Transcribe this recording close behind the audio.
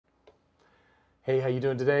Hey, how you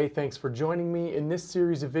doing today? Thanks for joining me. In this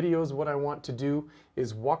series of videos, what I want to do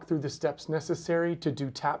is walk through the steps necessary to do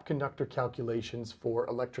tap conductor calculations for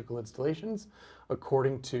electrical installations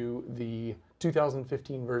according to the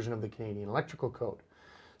 2015 version of the Canadian Electrical Code.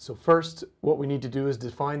 So first, what we need to do is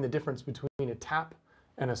define the difference between a tap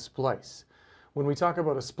and a splice. When we talk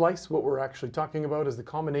about a splice, what we're actually talking about is the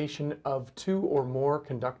combination of two or more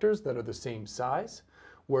conductors that are the same size,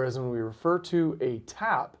 whereas when we refer to a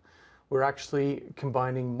tap, we're actually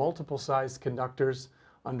combining multiple sized conductors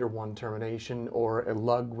under one termination, or a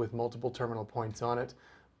lug with multiple terminal points on it,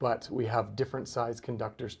 but we have different sized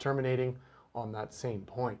conductors terminating on that same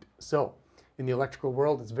point. So in the electrical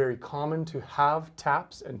world, it's very common to have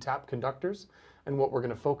taps and tap conductors, and what we're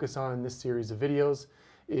going to focus on in this series of videos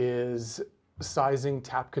is sizing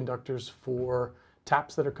tap conductors for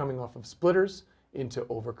taps that are coming off of splitters into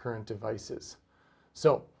overcurrent devices.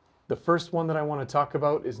 So the first one that I want to talk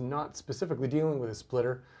about is not specifically dealing with a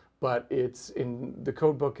splitter, but it's in the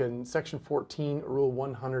code book in section 14, rule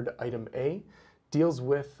 100, item A, deals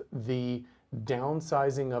with the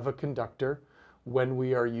downsizing of a conductor when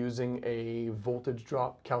we are using a voltage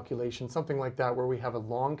drop calculation, something like that, where we have a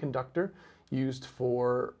long conductor used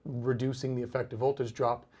for reducing the effective voltage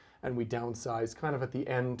drop, and we downsize kind of at the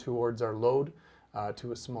end towards our load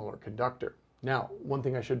to a smaller conductor. Now, one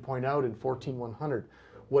thing I should point out in 14100,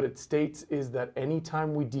 what it states is that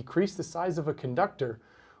anytime we decrease the size of a conductor,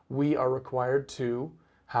 we are required to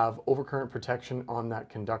have overcurrent protection on that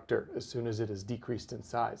conductor as soon as it is decreased in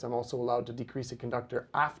size. I'm also allowed to decrease a conductor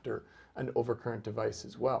after an overcurrent device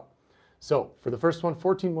as well. So for the first one,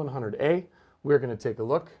 14100A, we're going to take a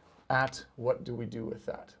look at what do we do with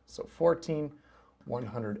that. So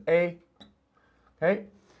 14100A, okay,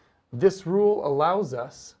 this rule allows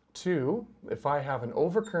us to, if I have an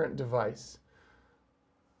overcurrent device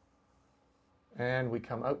and we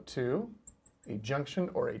come out to a junction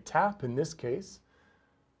or a tap in this case,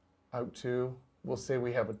 out to, we'll say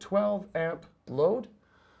we have a 12 amp load,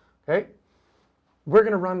 okay? We're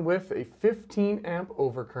going to run with a 15 amp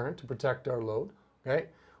overcurrent to protect our load, okay?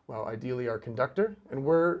 Well, ideally our conductor, and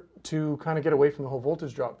we're to kind of get away from the whole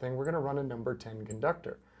voltage drop thing, we're going to run a number 10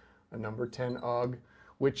 conductor, a number 10 AUG,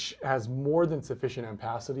 which has more than sufficient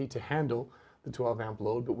ampacity to handle the 12 amp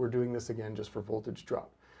load, but we're doing this again just for voltage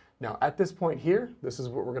drop. Now at this point here, this is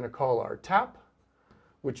what we're going to call our tap,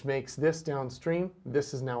 which makes this downstream.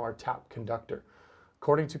 This is now our tap conductor.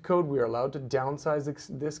 According to code, we are allowed to downsize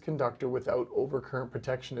this conductor without overcurrent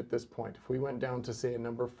protection at this point. If we went down to say a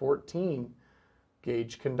number 14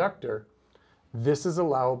 gauge conductor, this is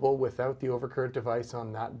allowable without the overcurrent device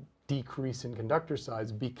on that decrease in conductor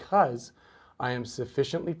size, because I am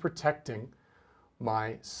sufficiently protecting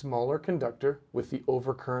my smaller conductor with the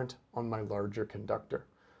overcurrent on my larger conductor.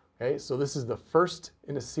 Okay, so this is the first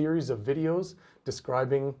in a series of videos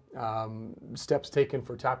describing steps taken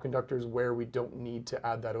for tap conductors where we don't need to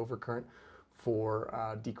add that overcurrent for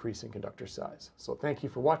decreasing conductor size. So thank you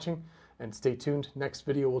for watching, and stay tuned. Next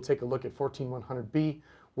video we'll take a look at 14100B,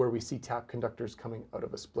 where we see tap conductors coming out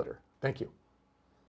of a splitter. Thank you.